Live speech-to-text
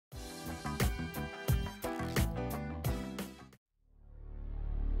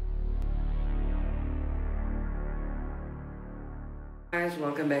Guys,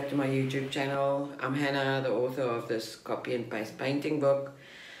 welcome back to my YouTube channel. I'm Hannah, the author of this copy and paste painting book.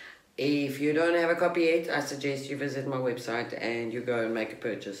 If you don't have a copy yet, I suggest you visit my website and you go and make a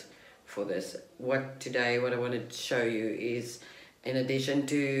purchase for this. What I wanted to show you is, in addition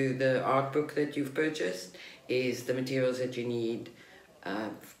to the art book that you've purchased, is the materials that you need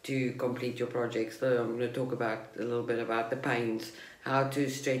to complete your project. So I'm going to talk about a little bit about the paints, how to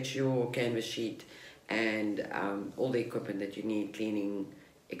stretch your canvas sheet, and all the equipment that you need, cleaning,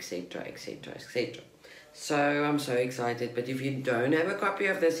 etc, etc, etc. So I'm so excited. But if you don't have a copy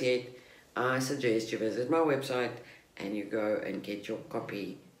of this yet, I suggest you visit my website and you go and get your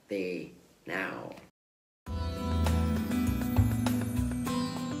copy there now.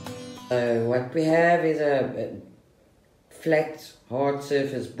 So what we have is a flat hard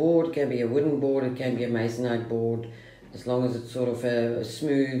surface board. It can be a wooden board, it can be a masonite board, as long as it's sort of a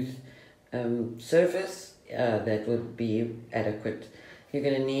smooth surface, that would be adequate. You're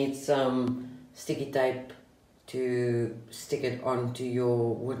going to need some sticky tape to stick it onto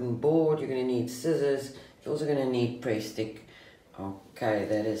your wooden board. You're going to need scissors. You're also going to need press stick. Okay,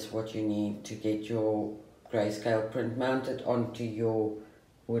 that is what you need to get your grayscale print mounted onto your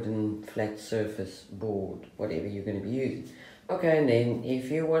wooden flat surface board, whatever you're going to be using. Okay, and then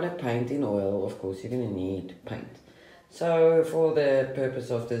if you want to paint in oil, of course you're going to need paint. So for the purpose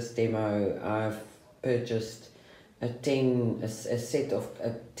of this demo, I've purchased a set of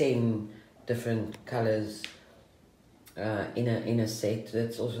 10 different colors in a set.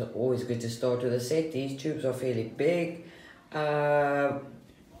 That's also always good to start with a set. These tubes are fairly big.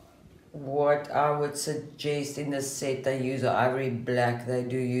 What I would suggest in this set, they use an ivory black, they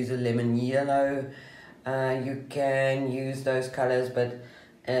do use a lemon yellow. You can use those colors, but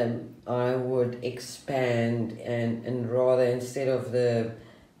I would expand and rather, instead of the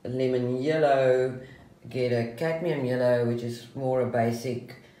lemon yellow, get a cadmium yellow, which is more a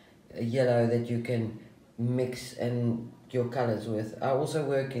basic yellow that you can mix and your colors with. I also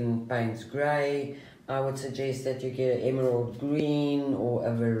work in Payne's Grey. I would suggest that you get an emerald green or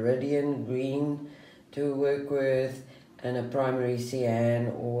a viridian green to work with, and a primary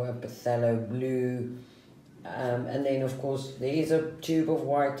cyan or a phthalo blue. And then of course there is a tube of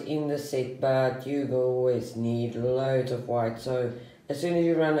white in the set, but you always need loads of white. So as soon as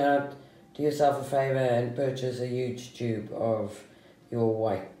you run out, do yourself a favor and purchase a huge tube of your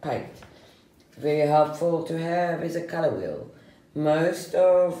white paint. Very helpful to have is a color wheel. Most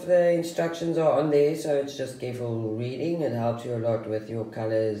of the instructions are on there, so it's just careful reading. It helps you a lot with your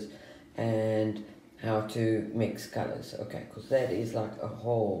colors and how to mix colors. Okay, because that is like a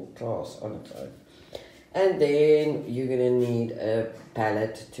whole class on its own. And then you're going to need a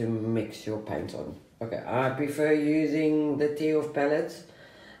palette to mix your paint on. Okay, I prefer using the T-Off palettes.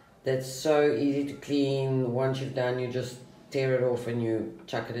 That's so easy to clean. Once you've done, you just tear it off and you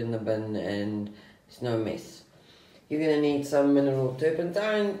chuck it in the bin and it's no mess. You're going to need some mineral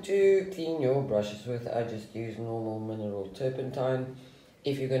turpentine to clean your brushes with. I just use normal mineral turpentine.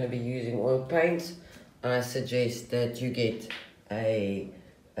 If you're going to be using oil paints, I suggest that you get a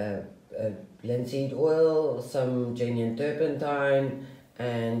linseed oil, some genuine turpentine,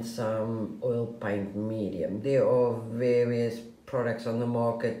 and some oil paint medium. There are various products on the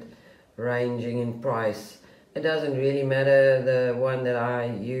market ranging in price. It doesn't really matter. The one that I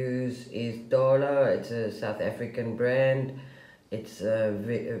use is Dala. It's a South African brand. It's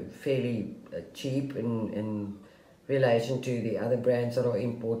fairly cheap in relation to the other brands that are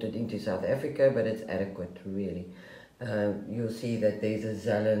imported into South Africa, but it's adequate, really. You'll see that there's a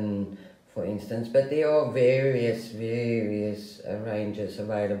Zelen, for instance, but there are various ranges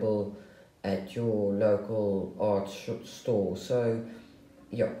available at your local art store. So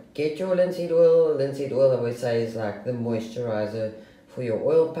yeah, get your linseed oil. Linseed oil, I always say, is like the moisturizer for your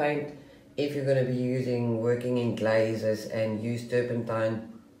oil paint. If you're going to be working in glazes and use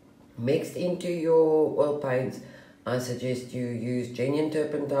turpentine mixed into your oil paints, I suggest you use genuine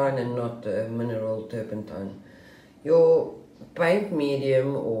turpentine and not mineral turpentine. Your paint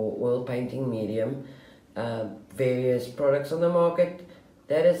medium or oil painting medium, various products on the market,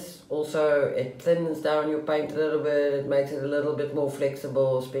 that is also, it thins down your paint a little bit, it makes it a little bit more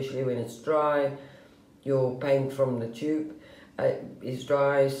flexible, especially when it's dry. Your paint from the tube is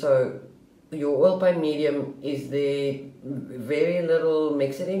dry, so your oil paint medium is the very little,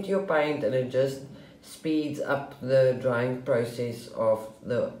 mix it into your paint and it just speeds up the drying process of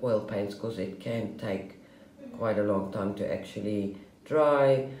the oil paints, because it can take quite a long time to actually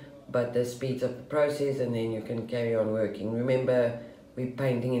dry, but this speeds up the process and then you can carry on working. Remember, we're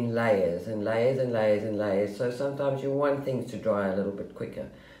painting in layers and layers and layers and layers, so sometimes you want things to dry a little bit quicker.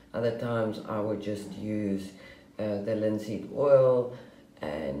 Other times I would just use the linseed oil,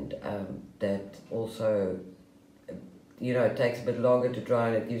 and that also, you know, it takes a bit longer to dry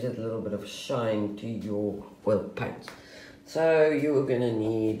and it gives it a little bit of shine to your oil paints. So you're going to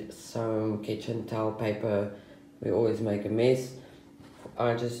need some kitchen towel paper. We always make a mess.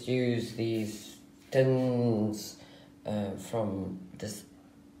 I just use these tins from this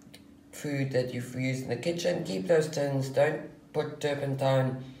food that you've used in the kitchen. Keep those tins. Don't put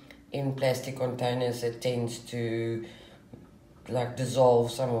turpentine in plastic containers. It tends to like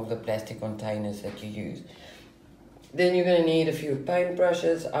dissolve some of the plastic containers that you use. Then you're going to need a few paint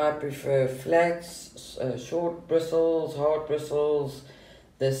brushes. I prefer flats, short bristles, hard bristles.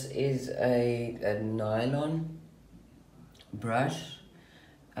 This is a nylon brush.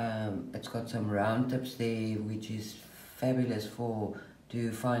 It's got some round tips there, which is fabulous for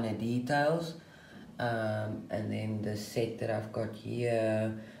do finer details. And then the set that I've got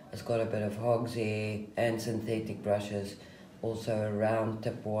here has got a bit of hog's hair and synthetic brushes, also a round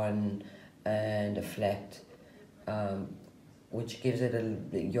tip one and a flat, which gives it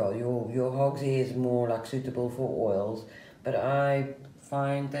a, your hog's hair is more like suitable for oils, but I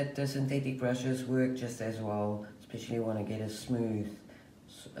find that the synthetic brushes work just as well, especially when I get a smooth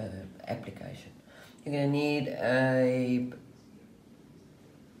application. You're going to need a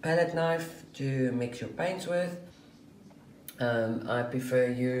palette knife to mix your paints with. I prefer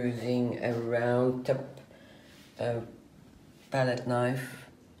using a round tip palette knife,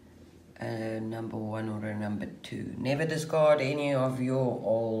 number 1 or a number 2. Never discard any of your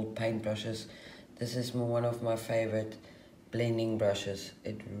old paint brushes. This is one of my favorite blending brushes.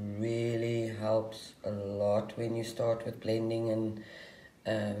 It really helps a lot when you start with blending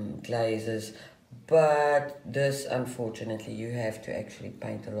and glazes. But this, unfortunately, you have to actually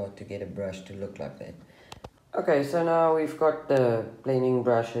paint a lot to get a brush to look like that. Okay, so now we've got the blending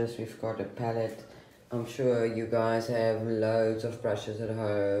brushes, we've got a palette. I'm sure you guys have loads of brushes at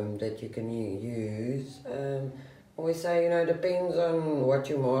home that you can use. Always say, you know, depends on what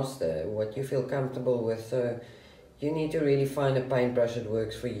you master, what you feel comfortable with. So you need to really find a paintbrush that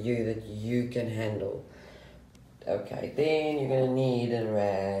works for you, that you can handle. Okay, then you're going to need a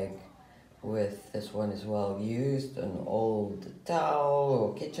rag. With this one as well used, an old towel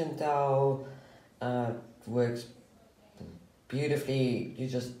or kitchen towel, works beautifully. You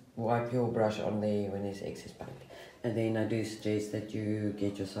just wipe your brush on there when there's excess paint, and then I do suggest that you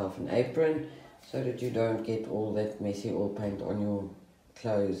get yourself an apron so that you don't get all that messy oil paint on your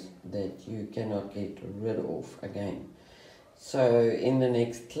clothes that you cannot get rid of again. So in the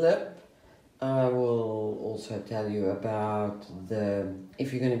next clip I will also tell you about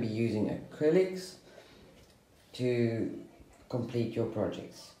if you're going to be using acrylics to complete your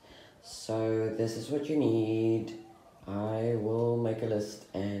projects. So this is what you need. I will make a list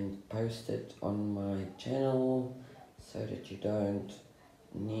and post it on my channel so that you don't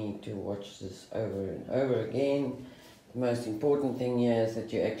need to watch this over and over again. The most important thing here is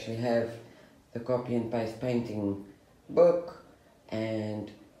that you actually have the copy and paste painting book,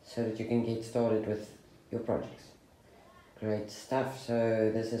 and so that you can get started with your projects. Great stuff.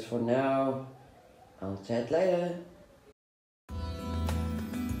 So this is for now. I'll chat later.